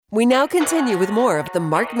We now continue with more of the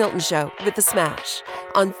Mark Milton Show with The Smash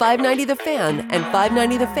on 590 The Fan and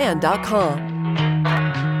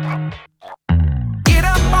 590thefan.com. Get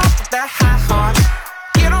up off that high horse,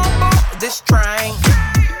 get on board this train.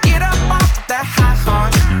 Get up off that high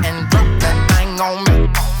horse and drop that thing on me.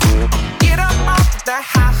 Get up off that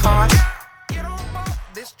high horse, get on board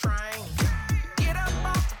this train. Get up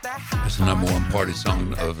off that high horse. It's the number one party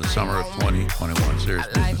song of the summer of 2021. Serious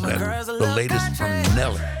business. That's the latest from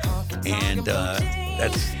Nelly. And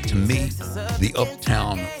that's, to me, the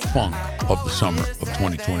Uptown Funk of the summer of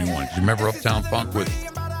 2021. Do you remember Uptown Funk with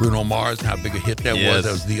Bruno Mars? How big a hit that was?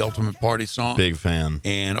 That was the ultimate party song. Big fan.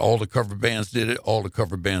 And all the cover bands did it. All the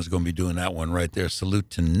cover bands are going to be doing that one right there. Salute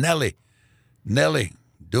to Nelly. Nelly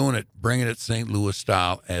doing it, bringing it St. Louis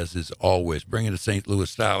style as is always. Bringing it St. Louis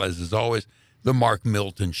style as is always. The Mark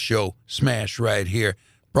Milton Show. Smash right here.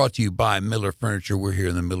 Brought to you by Miller Furniture. We're here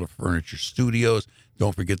in the Miller Furniture Studios.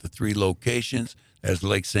 Don't forget the 3 locations. That's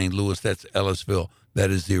Lake St. Louis. That's Ellisville. That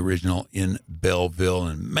is the original in Belleville.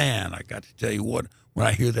 And, man, I got to tell you what, when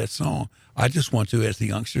I hear that song, I just want to, as the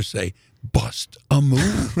youngsters say, bust a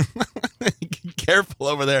move. Careful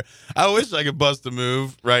over there. I wish I could bust a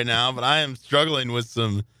move right now, but I am struggling with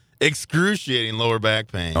some excruciating lower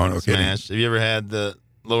back pain. Oh, no Smash. kidding. Have you ever had the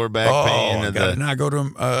lower back pain? I go to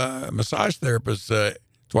a massage therapist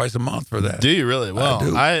twice a month for that. Do you really? Well,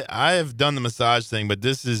 I do. I have done the massage thing, but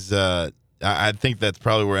this is I think that's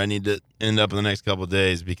probably where I need to end up in the next couple of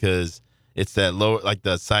days, because it's that lower, like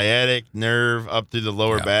the sciatic nerve up through the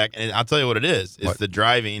lower back. And I'll tell you what it is. It's the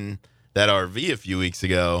driving that RV a few weeks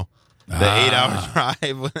ago. The 8-hour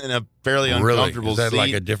drive in a fairly uncomfortable seat. Is that seat.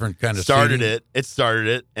 Like a different kind of started seating? It started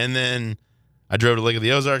it. And then I drove to Lake of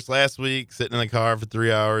the Ozarks last week, sitting in the car for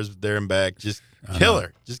 3 hours there and back. Just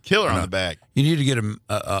killer on the back. You need to get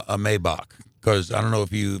a Maybach, because I don't know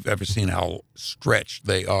if you've ever seen how stretched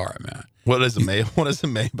they are, man. What is a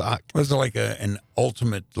Maybach? It's like an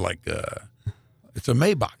ultimate, it's a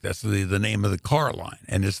Maybach. That's the name of the car line.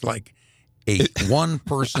 And it's like a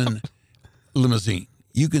one-person limousine.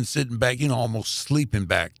 You can sit in back, almost sleep in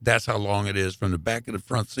back. That's how long it is from the back of the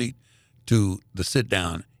front seat to the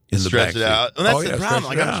sit-down in the back seat. Stretch it out. And that's the problem.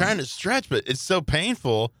 Like, I'm trying to stretch, but it's so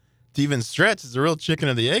painful to even stretch. It's a real chicken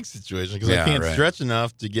or the egg situation, because I can't stretch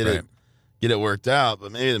enough to get it worked out.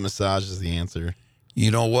 But maybe the massage is the answer. You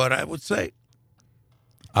know what I would say?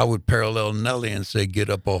 I would parallel Nelly and say, get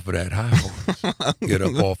up off of that high horse. Get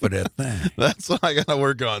up off of that thing. That's what I got to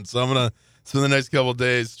work on. So I'm going to spend the next couple of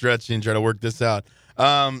days stretching, try to work this out.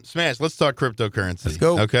 Smash, let's talk cryptocurrency. Let's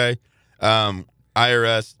go. Okay.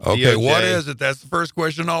 IRS. Okay, DOJ. what is it? That's the first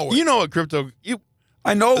question always. You know what crypto...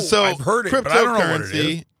 I know. So I've heard it, but I don't know what it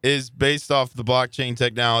cryptocurrency is based off the blockchain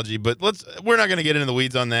technology, but we're not going to get into the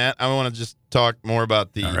weeds on that. I want to just talk more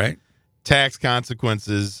about the tax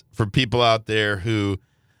consequences for people out there who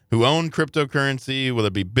own cryptocurrency, whether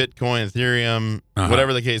it be Bitcoin, Ethereum,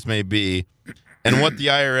 whatever the case may be, and what the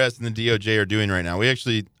IRS and the DOJ are doing right now. We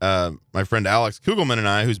actually, my friend Alex Kugelman and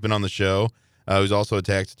I, who's been on the show, who's also a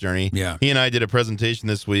tax attorney, he and I did a presentation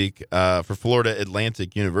this week for Florida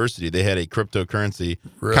Atlantic University. They had a cryptocurrency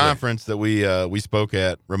conference that we spoke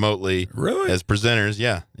at remotely as presenters.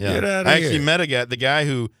 Yeah. Get out of I actually here. met the guy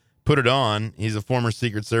who put it on. He's a former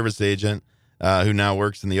Secret Service agent who now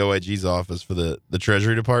works in the OIG's office for the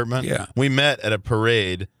Treasury Department. Yeah. We met at a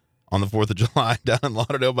parade on the 4th of July down in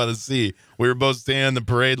Lauderdale by the Sea. We were both standing in the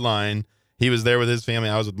parade line. He was there with his family.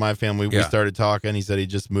 I was with my family. We started talking. He said he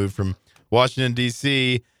just moved from Washington,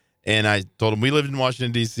 D.C., and I told him we lived in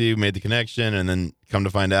Washington, D.C., we made the connection, and then come to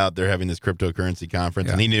find out they're having this cryptocurrency conference.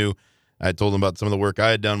 And he knew. I told him about some of the work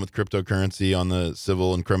I had done with cryptocurrency on the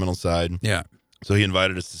civil and criminal side. Yeah. So he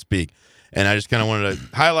invited us to speak. And I just kind of wanted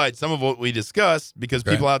to highlight some of what we discussed, because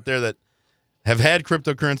people out there that have had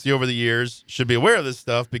cryptocurrency over the years should be aware of this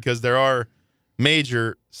stuff, because there are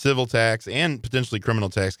major civil tax and potentially criminal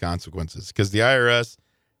tax consequences, because the IRS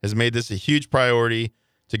has made this a huge priority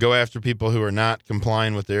to go after people who are not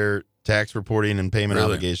complying with their tax reporting and payment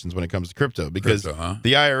obligations when it comes to crypto. Because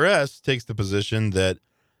the IRS takes the position that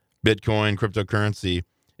Bitcoin, cryptocurrency,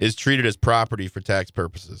 is treated as property for tax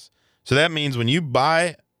purposes. So that means when you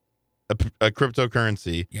buy a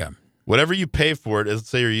cryptocurrency, whatever you pay for it, let's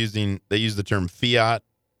say they use the term fiat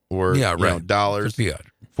or dollars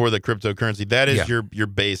for the cryptocurrency, that is your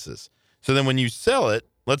basis. So then when you sell it,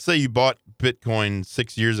 let's say you bought Bitcoin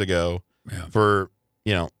 6 years ago for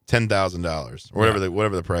 $10,000 or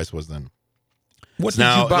whatever the price was then. What did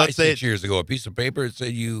you buy 6 years ago? A piece of paper that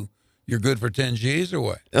said you're good for 10 G's or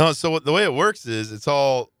what? No, so the way it works is it's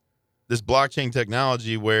all this blockchain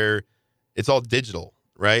technology where it's all digital,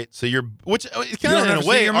 right? So which kind You don't of in have a to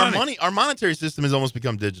way, see your money. our monetary system has almost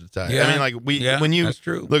become digitized. Yeah. I mean, like when you that's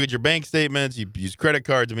true. look at your bank statements, you use credit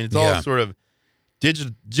cards. I mean, it's all Yeah. sort of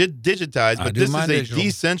digitized, I but do this is mine a digital.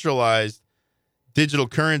 decentralized digital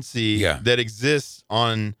currency Yeah. that exists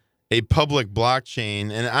on a public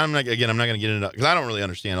blockchain. And I'm not going to get into, because I don't really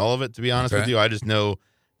understand all of it, to be honest with Okay. you. I just know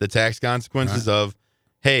the tax consequences of,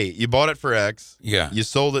 hey, you bought it for X, Yeah. you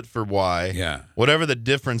sold it for Y, Yeah. whatever the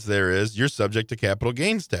difference there is, you're subject to capital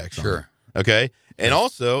gains tax on it. Sure. Okay. And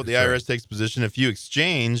also, the That's IRS right. takes position if you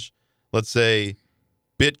exchange, let's say,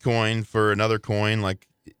 Bitcoin for another coin like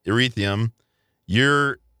Ethereum,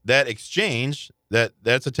 that exchange,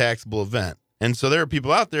 that's a taxable event. And so there are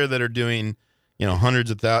people out there that are doing, hundreds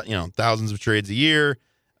of thousands of trades a year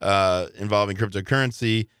involving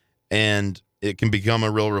cryptocurrency, and it can become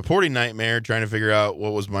a real reporting nightmare trying to figure out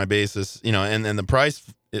what was my basis, and the price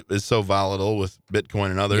is so volatile with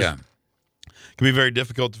Bitcoin and others. Yeah. It can be very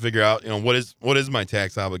difficult to figure out, what is my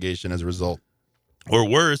tax obligation as a result. Or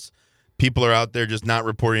worse, people are out there just not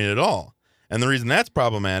reporting it at all. And the reason that's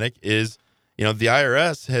problematic is, the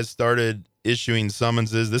IRS has started issuing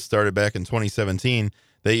summonses. This started back in 2017.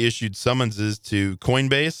 They issued summonses to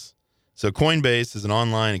Coinbase. So Coinbase is an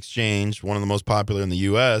online exchange, one of the most popular in the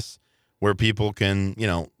U.S., where people can,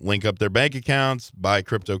 link up their bank accounts, buy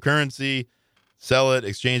cryptocurrency, sell it,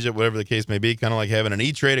 exchange it, whatever the case may be, kind of like having an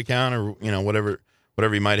E-Trade account or, whatever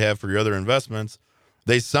you might have for your other investments.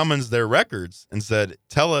 They summons their records and said,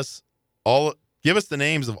 give us the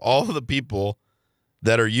names of all of the people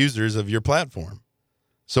that are users of your platform.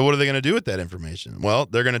 So what are they going to do with that information? Well,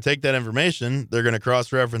 they're going to take that information, they're going to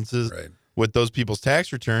cross-references with those people's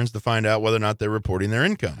tax returns to find out whether or not they're reporting their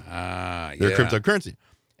income, their cryptocurrency.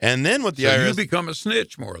 And then what the IRS... you become a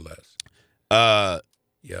snitch, more or less.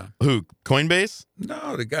 Yeah. Who? Coinbase?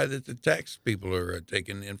 No, the guy that the tax people are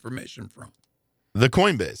taking information from. The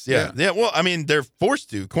Coinbase, yeah. Well, I mean, they're forced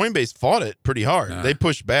to. Coinbase fought it pretty hard. They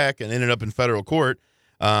pushed back and ended up in federal court.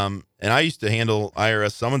 And I used to handle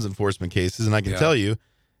IRS summons enforcement cases, and I can tell you,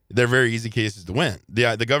 they're very easy cases to win.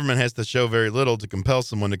 The government has to show very little to compel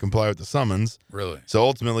someone to comply with the summons. Really? So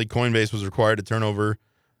ultimately, Coinbase was required to turn over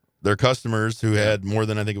their customers who had more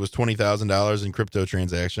than, I think it was $20,000 in crypto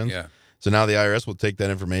transactions. Yeah. So now the IRS will take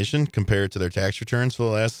that information, compare it to their tax returns for the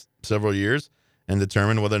last several years, and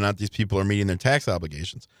determine whether or not these people are meeting their tax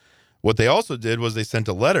obligations. What they also did was they sent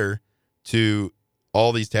a letter to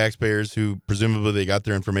all these taxpayers who presumably they got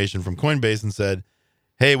their information from Coinbase and said,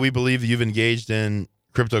 hey, we believe you've engaged in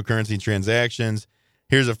cryptocurrency transactions.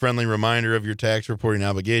 Here's a friendly reminder of your tax reporting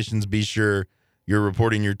obligations. Be sure you're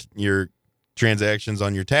reporting your transactions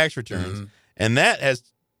on your tax returns. Mm-hmm. And that has,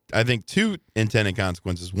 I think, two intended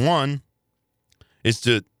consequences. One is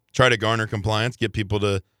to try to garner compliance, get people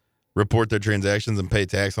to report their transactions and pay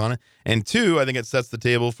tax on it. And two, I think it sets the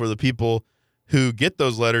table for the people who get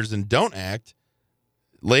those letters and don't act.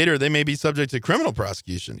 Later, they may be subject to criminal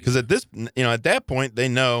prosecution because at that point, they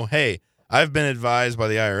know, hey, I've been advised by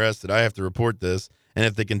the IRS that I have to report this. And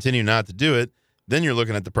if they continue not to do it, then you're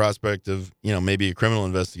looking at the prospect of, maybe a criminal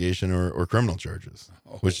investigation or criminal charges,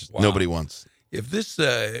 which nobody wants. If this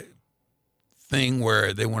thing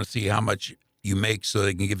where they want to see how much you make so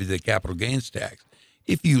they can give you the capital gains tax,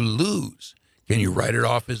 if you lose, can you write it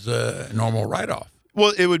off as a normal write-off?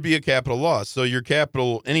 Well, it would be a capital loss. So your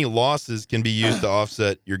any losses can be used to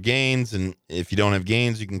offset your gains. And if you don't have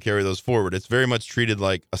gains, you can carry those forward. It's very much treated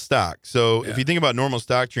like a stock. So if you think about normal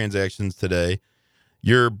stock transactions today,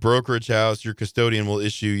 your brokerage house, your custodian will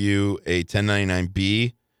issue you a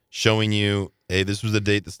 1099-B showing you, hey, this was the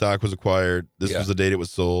date the stock was acquired. This was the date it was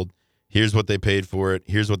sold. Here's what they paid for it.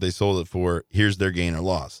 Here's what they sold it for. Here's their gain or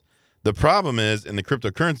loss. The problem is in the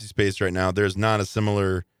cryptocurrency space right now, there's not a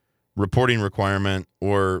similar reporting requirement,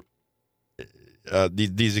 or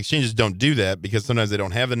these exchanges don't do that because sometimes they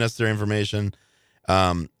don't have the necessary information.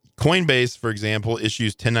 Coinbase, for example,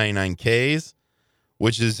 issues 1099-Ks,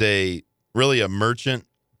 which is really a merchant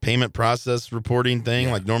payment process reporting thing.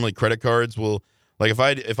 Like normally credit cards will, like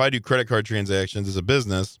if I do credit card transactions as a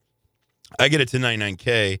business, I get a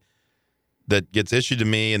 1099-K that gets issued to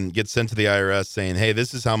me and gets sent to the IRS saying, hey,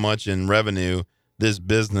 this is how much in revenue this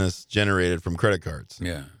business generated from credit cards.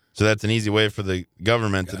 Yeah. So that's an easy way for the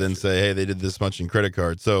government to then say, hey, they did this much in credit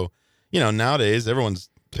cards. So, nowadays everyone's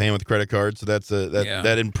paying with credit cards. So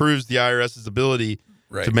that improves the IRS's ability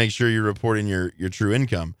to make sure you're reporting your true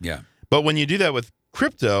income. Yeah. But when you do that with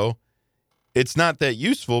crypto, it's not that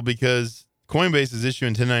useful because Coinbase is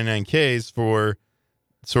issuing 1099-Ks for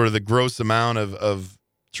sort of the gross amount of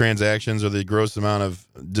transactions or the gross amount of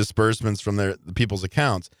disbursements from the people's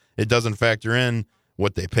accounts. It doesn't factor in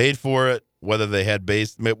what they paid for it, whether they had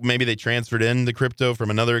maybe they transferred in the crypto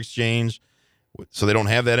from another exchange, so they don't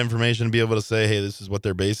have that information to be able to say, hey, this is what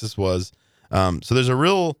their basis was. So there's a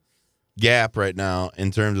real gap right now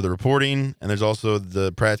in terms of the reporting, and there's also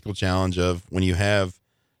the practical challenge of when you have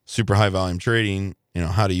super high volume trading,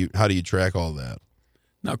 how do you track all that?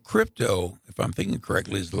 Now, crypto, if I'm thinking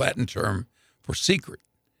correctly, is the Latin term for secret.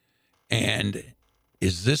 And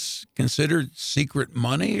is this considered secret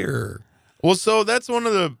money or? Well, so that's one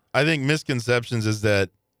of the, I think, misconceptions is that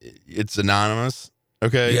it's anonymous.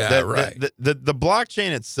 Okay. Yeah, right. The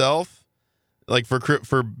blockchain itself, like for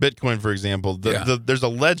Bitcoin, for example, there's a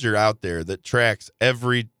ledger out there that tracks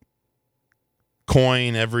every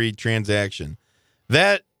coin, every transaction.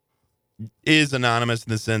 That is anonymous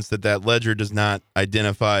in the sense that ledger does not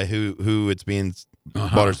identify who it's being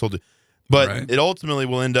bought or sold to. But it ultimately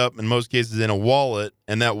will end up, in most cases, in a wallet,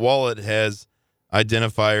 and that wallet has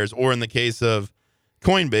identifiers. Or in the case of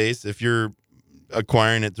Coinbase, if you're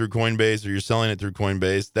acquiring it through Coinbase or you're selling it through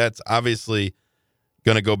Coinbase, that's obviously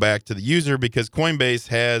going to go back to the user because Coinbase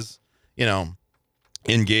has,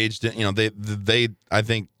 engaged in, they I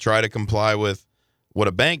think try to comply with what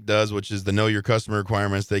a bank does, which is the know your customer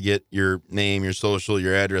requirements. They get your name, your social,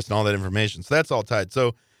 your address, and all that information. So that's all tied.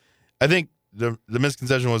 So I think the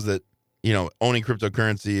misconception was that, owning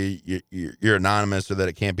cryptocurrency, you're anonymous or that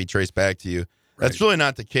it can't be traced back to you. Right. That's really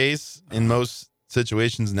not the case in most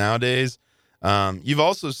situations nowadays. You've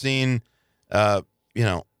also seen,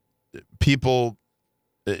 people,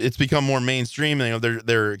 it's become more mainstream.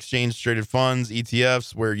 There are exchange-traded funds,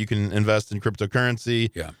 ETFs, where you can invest in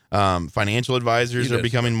cryptocurrency. Yeah. Financial advisors are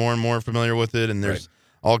becoming more and more familiar with it, and there's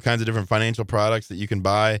all kinds of different financial products that you can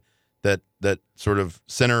buy that sort of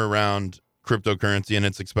center around cryptocurrency and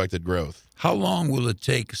its expected growth. How long will it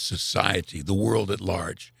take society, the world at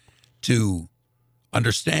large, to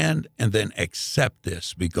understand and then accept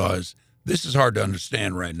this? Because this is hard to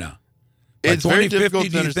understand right now. It's very difficult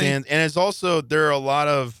to understand, and it's also, there are a lot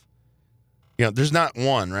of, there's not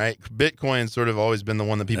one, right? Bitcoin's sort of always been the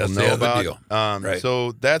one that people know about. Deal.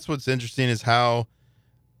 So that's what's interesting is how,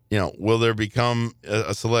 will there become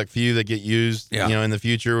a select few that get used, in the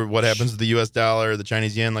future? What happens to the U.S. dollar, the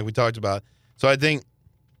Chinese yen, like we talked about? So I think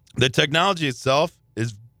the technology itself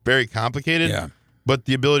is very complicated, but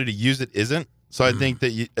the ability to use it isn't. So I think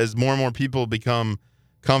that as more and more people become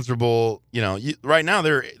comfortable, right now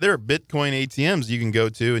there are Bitcoin ATMs you can go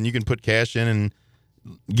to and you can put cash in and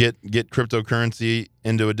get cryptocurrency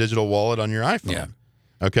into a digital wallet on your iPhone. Yeah.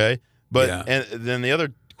 Okay. But and then the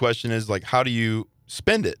other question is, like, how do you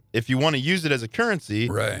spend it? If you want to use it as a currency,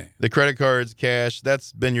 the credit cards, cash,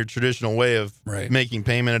 that's been your traditional way of making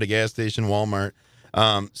payment at a gas station, Walmart.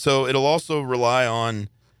 So it'll also rely on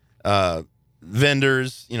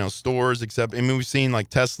vendors, stores, except, we've seen like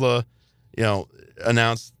Tesla,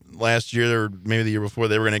 announced last year or maybe the year before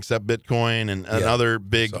they were going to accept Bitcoin, and other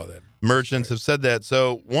big merchants have said that.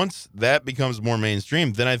 So once that becomes more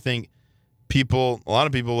mainstream, then I think a lot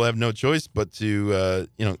of people will have no choice but to,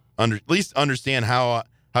 at least understand how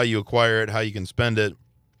you acquire it, how you can spend it,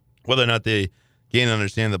 whether or not they gain and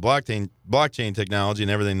understand the blockchain technology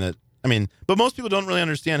and everything that, but most people don't really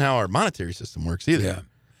understand how our monetary system works either. Yeah.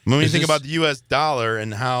 When you think about the U.S. dollar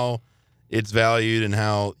and how it's valued and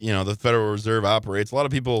how, the Federal Reserve operates, a lot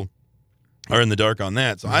of people are in the dark on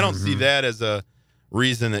that. So I don't see that as a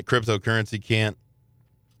reason that cryptocurrency can't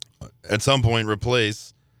at some point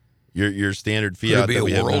replace your standard fiat. Could it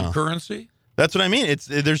be a world currency? That's what I mean.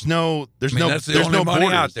 There's no that's the only money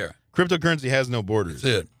borders out there. Cryptocurrency has no borders.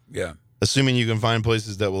 That's it. Yeah. Assuming you can find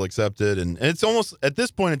places that will accept it, and it's almost, at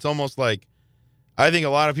this point, it's almost like, I think a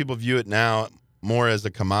lot of people view it now more as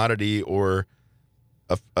a commodity or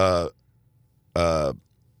a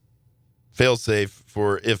fail-safe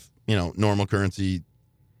for if, normal currency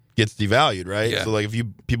gets devalued, right? Yeah. So like if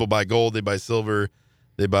people buy gold, they buy silver,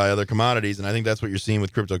 they buy other commodities, and I think that's what you're seeing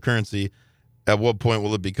with cryptocurrency. At what point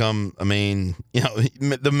will it become the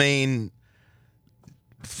main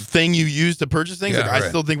thing you use to purchase things? Yeah, I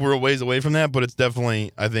still think we're a ways away from that, but it's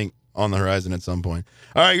definitely, I think, on the horizon at some point.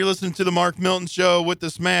 All right, you're listening to the Mark Milton Show with the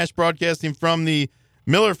Smash, broadcasting from the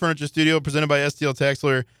Miller Furniture Studio, presented by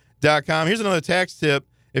STLTaxLawyer.com. Here's another tax tip.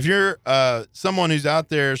 If you're someone who's out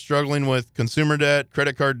there struggling with consumer debt,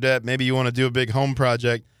 credit card debt, maybe you want to do a big home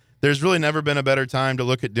project, there's really never been a better time to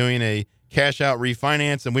look at doing a cash-out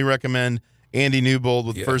refinance, and we recommend Andy Newbold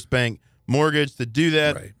with First Bank Mortgage to do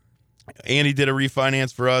that. Right. Andy did a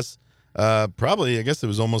refinance for us probably, I guess it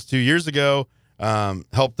was almost 2 years ago,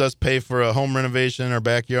 helped us pay for a home renovation in our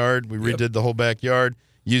backyard. We redid the whole backyard,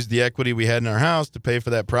 used the equity we had in our house to pay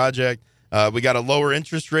for that project. We got a lower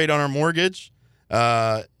interest rate on our mortgage. We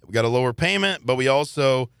got a lower payment, but we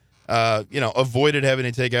also avoided having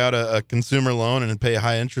to take out a consumer loan and pay a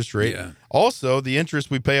high interest rate. Yeah. Also, the interest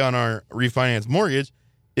we pay on our refinance mortgage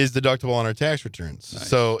is deductible on our tax returns. Nice.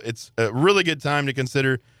 So it's a really good time to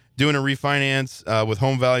consider doing a refinance with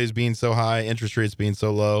home values being so high, interest rates being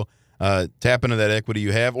so low. Tap into that equity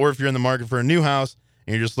you have. Or if you're in the market for a new house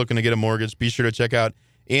and you're just looking to get a mortgage, be sure to check out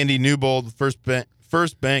Andy Newbold, First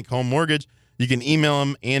Bank Home Mortgage. You can email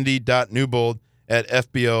him,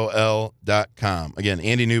 andy.newbold@fbol.com. Again,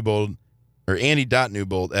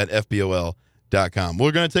 andy.newbold@fbol.com.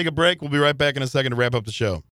 We're going to take a break. We'll be right back in a second to wrap up the show.